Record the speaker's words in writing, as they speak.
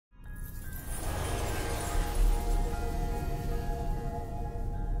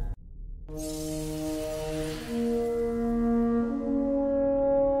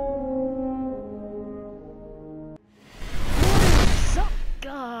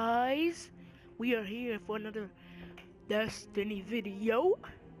We are here for another Destiny video.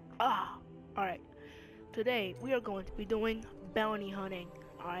 Alright. Today we are going to be doing bounty hunting.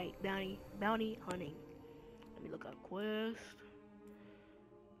 Alright, bounty hunting. Let me look up quest.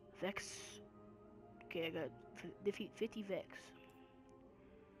 Vex. Okay, I got defeat 50 Vex.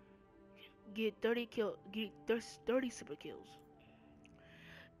 Get 30 super kills.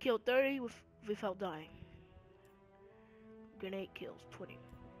 Kill 30 without dying. Grenade kills 20.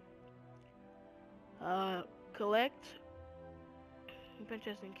 Collect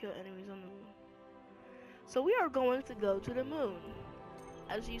chest and kill enemies on the moon. So we are going to go to the moon.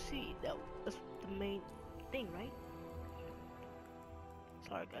 As you see, that's the main thing, right?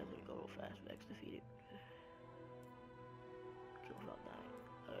 Sorry guys, let me go real fast. Vex defeated. Kill without dying.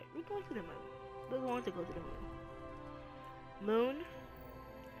 Alright, we're going to the moon. We're going to go to the moon. Moon.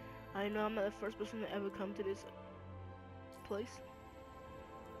 I know I'm not the first person to ever come to this place,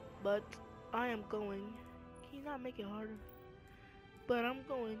 but I am going. Can you not make it harder? But I'm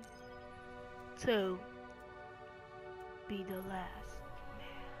going to be the last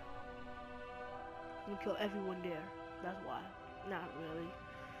man. I'm gonna kill everyone there. That's why. Not really.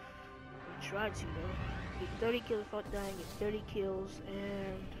 I tried to though. Get 30 kills without dying. Get 30 kills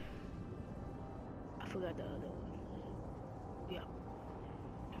and I forgot the other one. Yeah.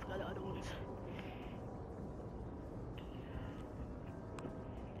 I forgot the other ones.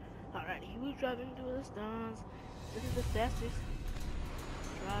 Alright, he was driving through the stones. This is the fastest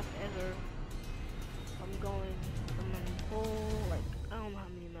drive ever. I'm going from a whole, like, I don't know how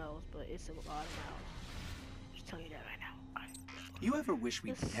many miles, but it's a lot of miles. Just telling you that right now. You ever wish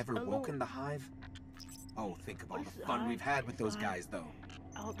we'd never woken the hive? Oh, think of all the fun we've had with those guys, though.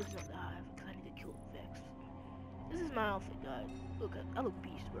 I hope this is not the hive, because I need to kill Vex. This is my outfit, guys. Look, I look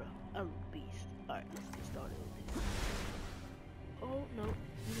beast, bro. I look beast. Alright, let's get started with this. Oh, no.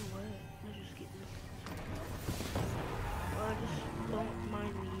 You know what? Let's just get this. Just don't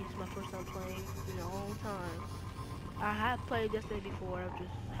mind me. It's my first time playing in a long time. I have played Destiny before. I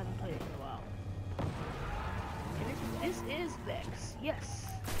just haven't played it in a while. And this is Vex. Yes,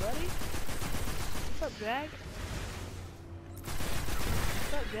 buddy. What's up, Drag?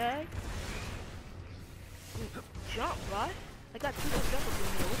 What's up, Drag? Jump, right? I got two jumpers in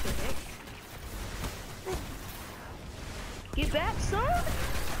here. What the heck? Get back, son!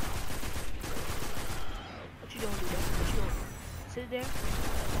 What you doing, dude? What you doing? Sit there.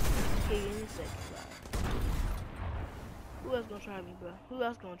 Okay, in a second. Who else gonna try me, bro? Who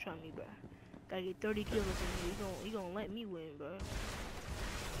else gonna try me, bro? Gotta get 30 kills in here. You gonna let me win, bro?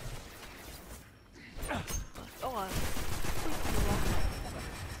 Oh, I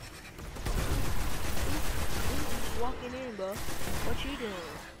walking in, bro. What you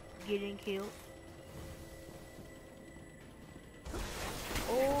doing? Getting killed?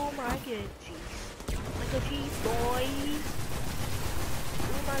 Oh my god, jeez. Like a cheese, boys.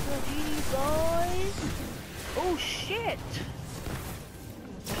 Oh my god, cheese, boys. Oh shit.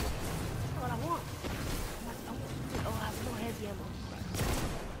 That's what I want. Oh, I have no heavy ammo.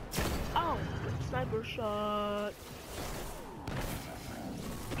 Oh, sniper shot.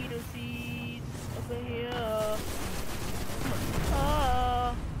 Potato seeds up in here.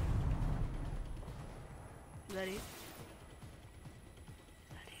 Ready?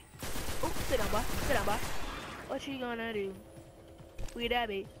 Oh, sit down, boy. Sit down, boy. What you gonna do? We that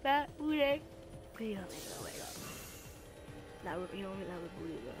be fat booty. Wake up, wake up. Not, you don't have a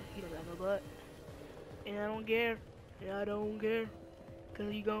booty, bro. You don't have no butt. And I don't care. And I don't care.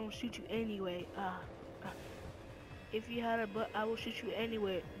 Cause you gonna shoot you anyway. If you had a butt, I will shoot you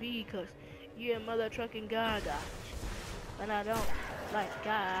anyway. Because you're a mother trucking gaga. And I don't like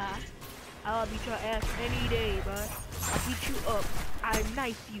gaga. I'll beat your ass any day, bro. I'll beat you up. I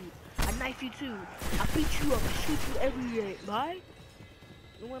knife you. I knife you too. I beat you up and shoot you every day, bye.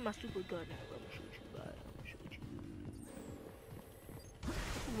 You want my super gun now? I'm gonna shoot you, bye. I'm gonna shoot you.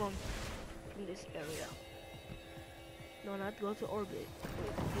 Move on from this area. No, not go to orbit.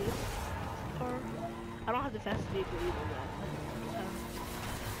 Wait, this or I don't have the fastest vehicle either, guys.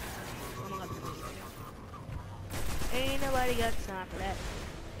 I don't have the money right now. Ain't nobody got time for that.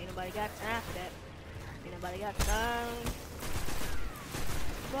 Ain't nobody got time for that. Ain't nobody got time.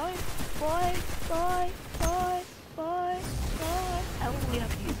 Boy. I don't really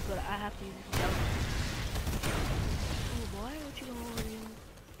have to use it, but I have to use it. Oh boy, what you gonna do?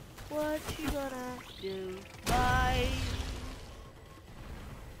 What you gonna do? Bye.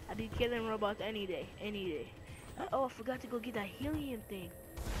 I be killing robots any day. Oh, I forgot to go get that helium thing.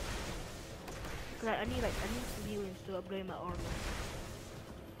 Cause I need some helium to upgrade my armor.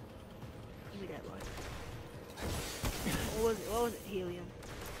 Give me that one. What was it? Helium.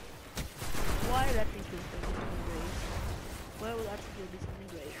 why did I think it was going to be something great? Why would I think it would be something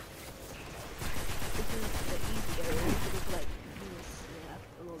great? This is the easy area. It looks like Venus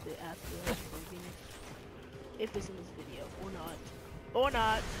a little bit after Venus. If it's in this video or not. Or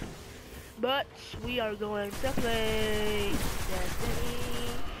not. But we are going to play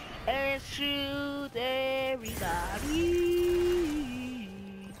Destiny and shoot everybody.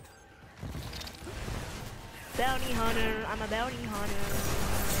 Bounty hunter, I'm a bounty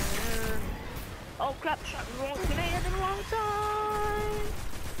hunter. Oh crap, shot the wrong grenade at the wrong time.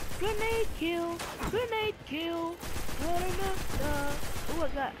 Grenade kill, grenade kill. Oh,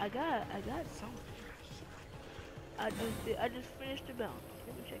 I got something. I just finished the bounty.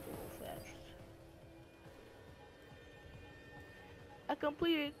 Let me check it real fast. I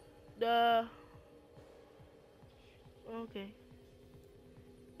completed the. Okay.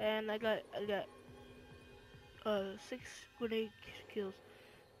 And I got 6 grenade kills.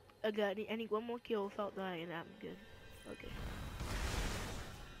 I need one more kill without dying and I'm good. Okay.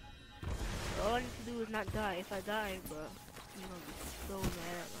 All I need to do is not die. If I die, bro, I'm gonna be so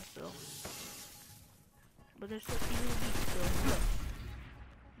mad at myself. But there's still people who beat, so look.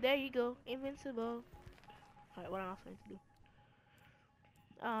 There you go, invincible. Alright, what else I need to do?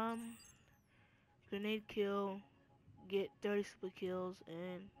 Grenade kill, get 30 super kills,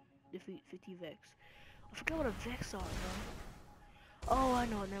 and defeat 50 Vex. I forgot what a Vex are, bro. Oh, I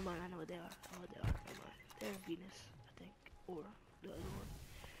know, never mind, I know what they are. Never mind. They're in Venus, I think. Or the other one.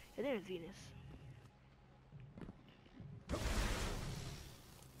 Yeah, they're in Venus.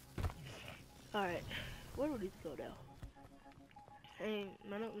 Alright, where do we need to go now? Hey,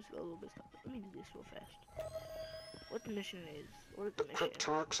 my note needs to go a little bit stuck. Let me do this real fast. What the mission is? What is the mission? The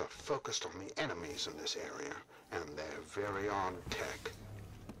Cryptarchs are focused on the enemies in this area, and they're very on tech.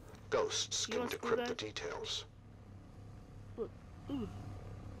 Ghosts can decrypt the details. Look. Ooh.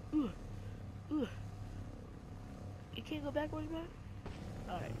 You can't go backwards, bro?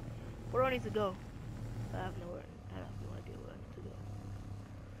 Alright. Where do I need to go? I have no idea where I need to go.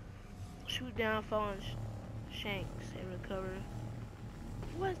 Shoot down fallen shanks and recover.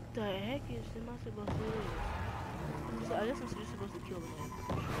 What the heck am I supposed to do? So I guess I'm just supposed to kill them.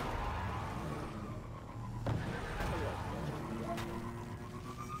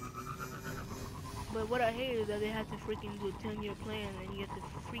 But what I hate is that they have to freaking do a 10-year plan and you have to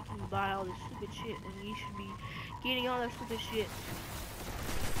freaking buy all this stupid shit and you should be getting all that stupid shit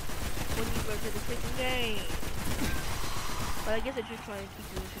when you first hit the freaking game. But I guess they're just trying to keep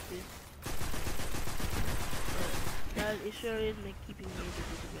you interested. But it sure is keeping me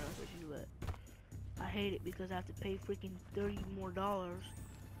interested, to be honest with you, but I hate it because I have to pay freaking $30 more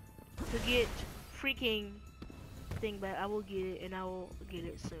to get freaking thing back. I will get it and I will get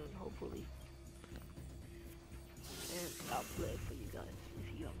it soon, hopefully. And I'll play it for you guys if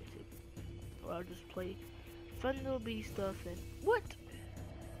you want me to. Or I'll just play fun little bitty stuff and what?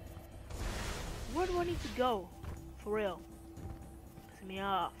 Where do I need to go? For real. Piss me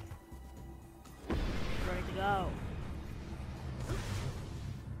off. Where do I need to go?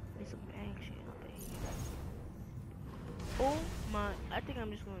 Need some bang shit up in here. Oh my, I think I'm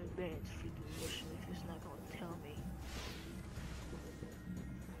just gonna ban this freaking mission if it's not gonna tell me.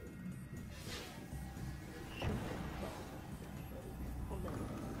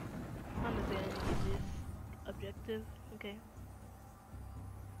 I'm abandoning this objective. Okay.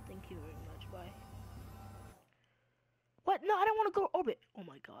 Thank you very much. Bye. What? No, I don't want to go orbit. Oh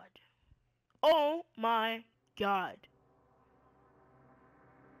my god. Oh my god.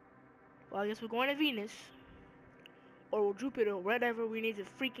 Well, I guess we're going to Venus. Or Jupiter, wherever we need to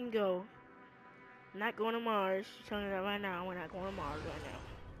freaking go. Not going to Mars. I'm telling you that right now. We're not going to Mars right now.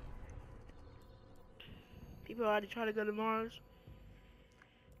 People already trying to go to Mars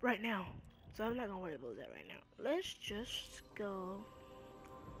right now. So I'm not gonna worry about that right now. Let's just go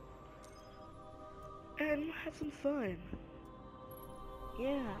and have some fun.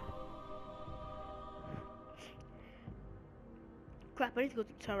 Yeah. Crap, I need to go to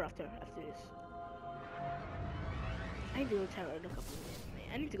the tower after this. I need to go to the tower in a couple of minutes,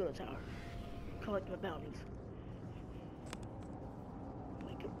 man. I need to go to the tower. Collect my bounties.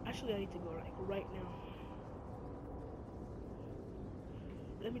 Like, actually, I need to go right now.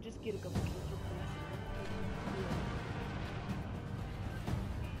 Let me just get a couple kills real fast.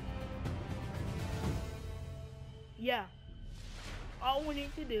 Yeah. All we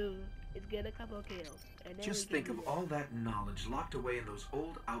need to do is get a couple kills. And then just think of all that knowledge locked away in those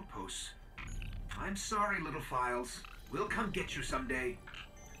old outposts. I'm sorry, little files. We'll come get you someday.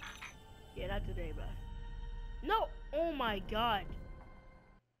 Yeah, not today, bro. No! Oh my god.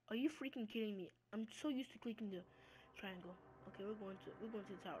 Are you freaking kidding me? I'm so used to clicking the triangle. Okay, we're going to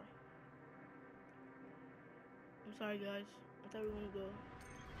the tower. I'm sorry, guys. I thought we were gonna go.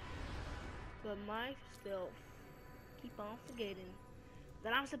 But myself keep on forgetting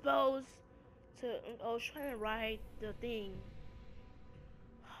that I'm supposed to. I was trying to write the thing.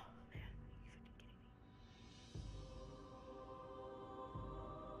 Oh, man. You freaking kidding me?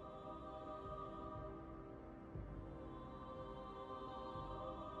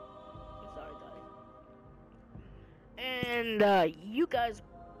 I'm sorry, guys. And you guys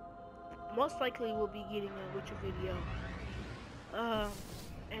most likely will be getting a Witcher video.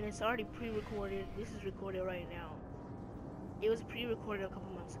 And it's already pre-recorded. This is recorded right now. It was pre-recorded a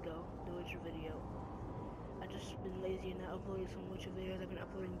couple months ago, the Witcher video. I just been lazy and not uploading some Witcher videos. I've been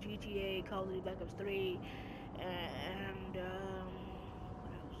uploading GTA, Call of Duty Black Ops 3, and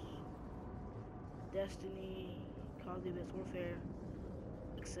what else? Destiny, Call of Duty Advanced Warfare,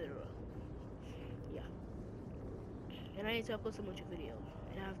 etc. Yeah. And I need to upload some Witcher videos.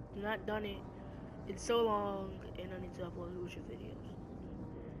 And I've not done it in so long, and I need to upload Witcher videos.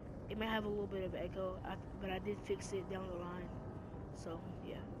 It may have a little bit of echo, but I did fix it down the line. So,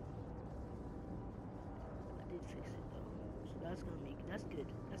 yeah. I did fix it though. So that's gonna make it. That's good.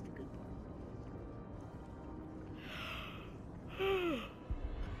 That's the good part.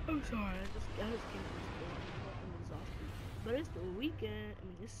 I'm sorry. I just came from school. I'm exhausted. But it's the weekend. I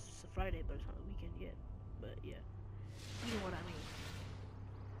mean, this is a Friday, but it's not the weekend yet. But yeah. You know what I mean.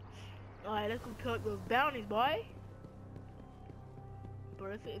 Alright, let's go collect those bounties, boy.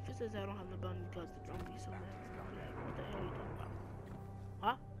 But if it says I don't have no bounties because I'm gonna be so mad. Like, what the hell are you talking about?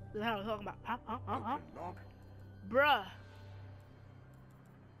 Huh? What the hell are you talking about? Huh? Log. Bruh.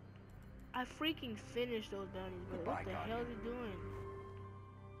 I freaking finished those bounties, bro. What the hell is he doing?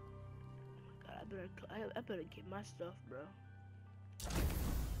 Oh my god, I better get my stuff, bro.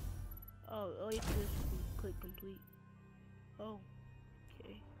 Oh, all you have to do is click complete. Oh,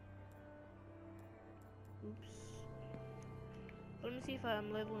 okay. Oops. Let me see if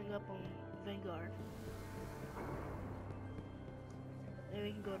I'm leveling up on Vanguard. Then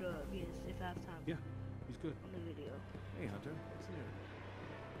we can go to Venus if I have time. Yeah, he's good. On the video. Hey, Hunter. What's new?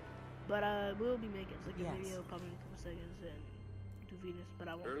 But I will be making a second video probably in a couple seconds and do Venus, but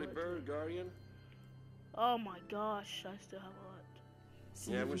I won't. Early bird, Guardian. Oh my gosh, I still have a lot.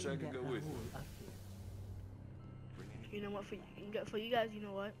 Yeah, I wish I could go with you. You know what? For you guys, you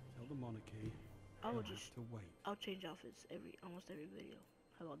know what? Tell the monarchy. I will just to wait. I'll change outfits almost every video.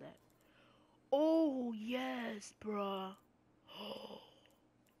 How about that? Oh yes, bruh. Oh,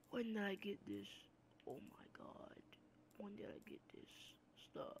 when did I get this? Oh my god. When did I get this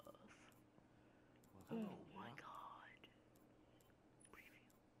stuff? Oh my god. Preview.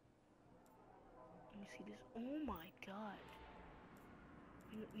 Let me see this. Oh my god.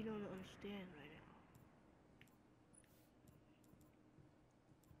 You don't understand right now.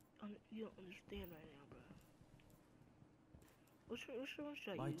 You don't understand right now, bro. Which one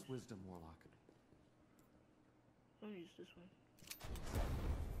should I use? Light's wisdom, Warlock. I'm gonna use this one.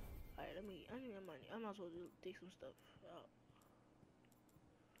 Alright, I might as well take some stuff out.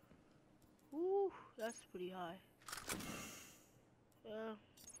 Woo, that's pretty high. Yeah.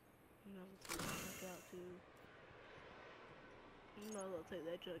 I'm gonna take that junk out too. You might as well take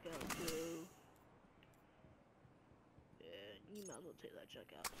that junk out too. Yeah, you might as well take that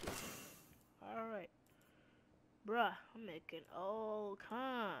junk out too. Alright. Bruh, I'm making all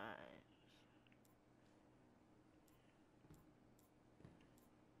kinds.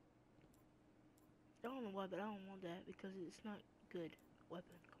 I don't know why, but I don't want that because it's not good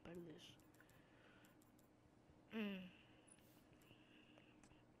weapon compared to this.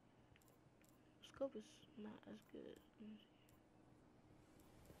 Scope is not as good. Let me see.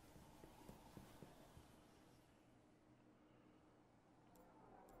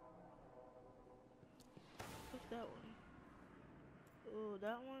 What's that one? Oh,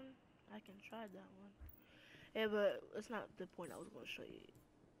 that one? I can try that one. Yeah, but it's not the point I was going to show you.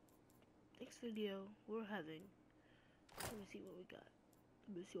 Next video, we're having... Let me see what we got.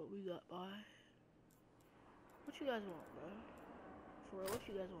 Let me see what we got, boy. What you guys want, bro? For real, what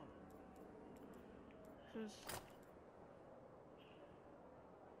you guys want? Since...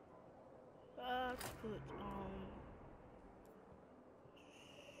 let's put,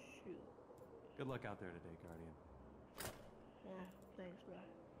 shoot. Good luck out there today, Guardian. Yeah, thanks, bro.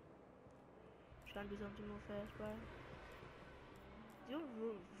 Trying to do something real fast, bro. I'm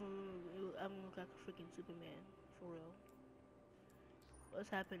gonna look like a freaking Superman, for real. What's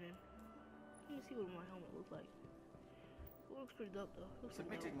happening? Let me see what my helmet looks like. It looks pretty dope, though. Looks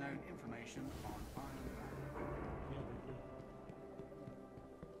Submitting known information on Iron Man. Yeah,